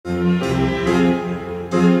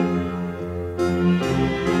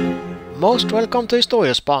most welcome to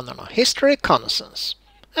Historiespanarna History Reconnaissance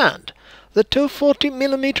and the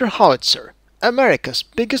 240mm Howitzer, America's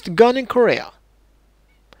biggest gun in Korea.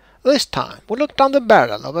 This time we look down the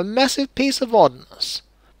barrel of a massive piece of ordnance,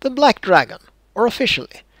 the Black Dragon, or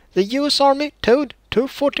officially the US Army towed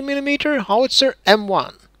 240mm Howitzer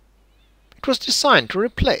M1. It was designed to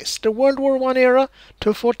replace the World War I era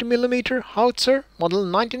 240mm Howitzer model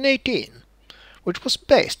 1918, which was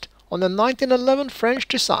based on the 1911 French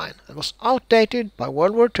design and was outdated by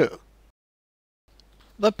World War II.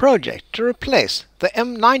 The project to replace the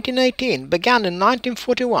M1918 began in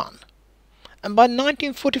 1941, and by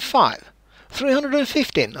 1945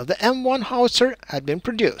 315 of the M1 Howitzer had been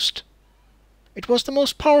produced. It was the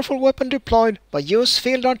most powerful weapon deployed by US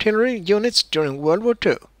field artillery units during World War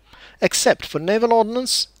II, except for naval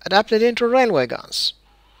ordnance adapted into railway guns.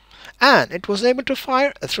 And it was able to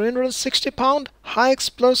fire a 360-pound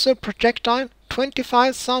high-explosive projectile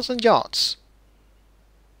 25,000 yards.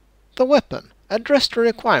 The weapon addressed the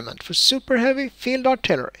requirement for super-heavy field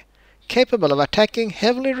artillery, capable of attacking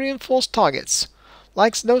heavily reinforced targets,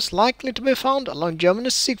 like those likely to be found along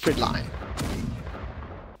Germany's Siegfried Line.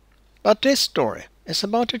 But this story is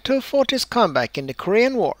about the 240's comeback in the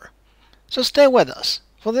Korean War, so stay with us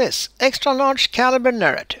for this extra-large caliber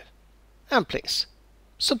narrative, and please,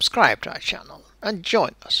 subscribe to our channel and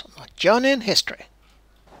join us on our journey in history.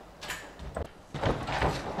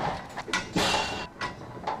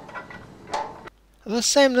 The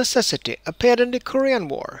same necessity appeared in the Korean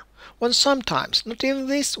War, when sometimes not even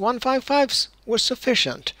these 155s were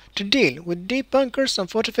sufficient to deal with deep bunkers and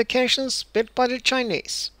fortifications built by the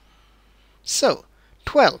Chinese. So,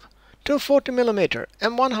 12 240mm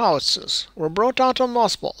M1 howitzers were brought out on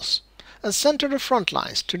mothballs and sent to the front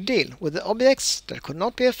lines to deal with the objects that could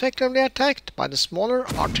not be effectively attacked by the smaller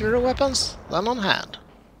artillery weapons then on hand.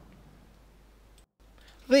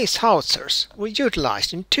 These howitzers were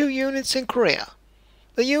utilized in two units in Korea,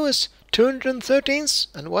 the US 213th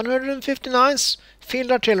and 159th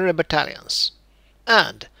Field Artillery Battalions,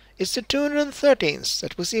 and it's the 213th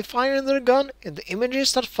that we see firing their gun in the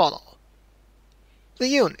images that follow. The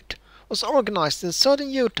unit was organized in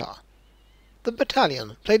southern Utah. The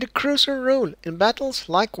battalion played a crucial role in battles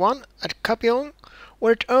like one at Kapyong,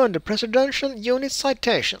 where it earned the Presidential Unit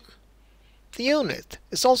Citation. The unit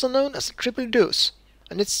is also known as the Triple Deuce,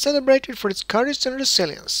 and it's celebrated for its courage and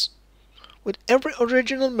resilience, with every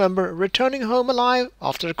original member returning home alive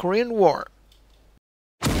after the Korean War.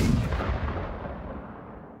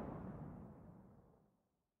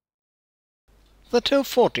 The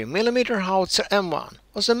 240mm Howitzer M1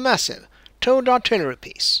 was a massive, towed artillery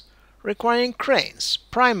piece, requiring cranes,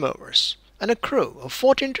 prime movers, and a crew of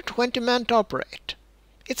 14 to 20 men to operate.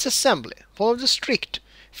 Its assembly followed a strict,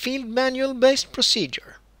 field manual-based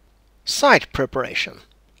procedure: site preparation,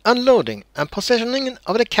 unloading and positioning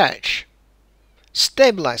of the carriage,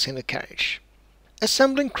 stabilizing the carriage,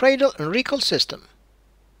 assembling cradle and recoil system,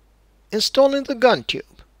 installing the gun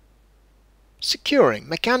tube, securing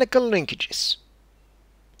mechanical linkages,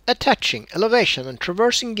 attaching elevation and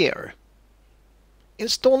traversing gear,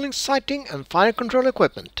 installing sighting and fire control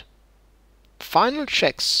equipment, final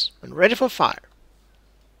checks and ready for fire.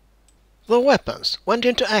 The weapons went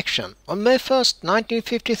into action on May 1st,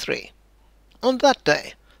 1953. On that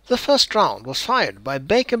day, the first round was fired by a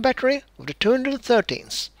Baker battery of the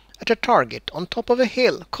 213th at a target on top of a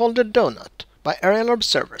hill called the Donut by aerial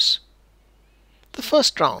observers. The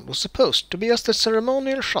first round was supposed to be just a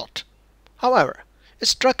ceremonial shot. However, it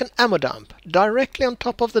struck an ammo dump directly on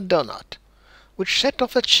top of the Donut, which set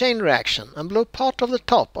off a chain reaction and blew part of the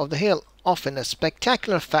top of the hill off in a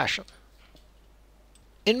spectacular fashion.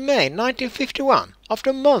 In May 1951, after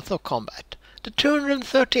a month of combat, the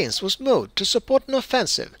 213th was moved to support an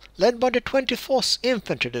offensive led by the 24th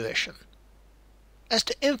Infantry Division. As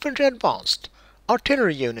the infantry advanced,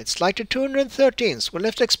 artillery units like the 213th were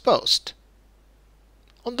left exposed.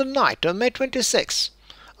 On the night of May 26,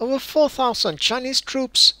 over 4,000 Chinese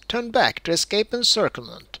troops turned back to escape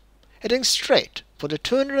encirclement, heading straight for the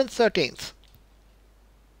 213th.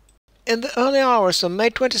 In the early hours of May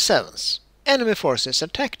 27th, enemy forces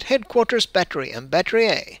attacked Headquarters Battery and Battery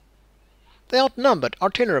A. The outnumbered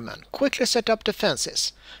artillerymen quickly set up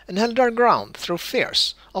defenses and held their ground through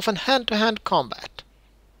fierce, often hand-to-hand combat.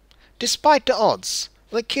 Despite the odds,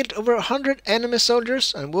 they killed over 100 enemy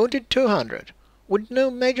soldiers and wounded 200, with no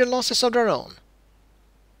major losses of their own.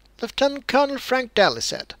 Lieutenant Colonel Frank Daly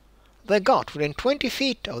said, "They got within 20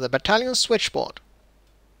 feet of the battalion's switchboard."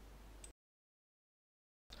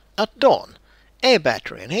 At dawn, A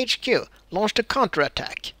Battery and HQ launched a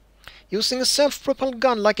counterattack, using a self-propelled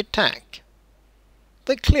gun like a tank.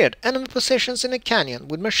 They cleared enemy positions in a canyon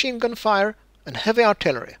with machine gun fire and heavy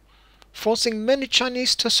artillery, forcing many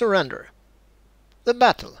Chinese to surrender. The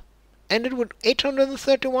battle ended with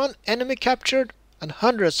 831 enemy captured and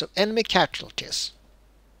hundreds of enemy casualties.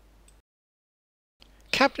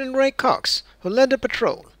 Captain Ray Cox, who led the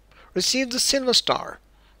patrol, received the Silver Star,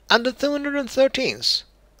 and the 213th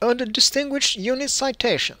earned a Distinguished Unit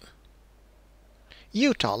Citation.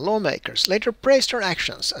 Utah lawmakers later praised her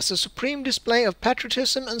actions as a supreme display of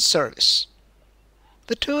patriotism and service.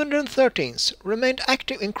 The 213th remained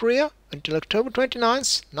active in Korea until October 29,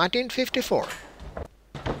 1954.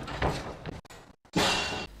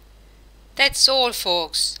 That's all,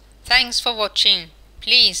 folks. Thanks for watching.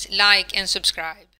 Please like and subscribe.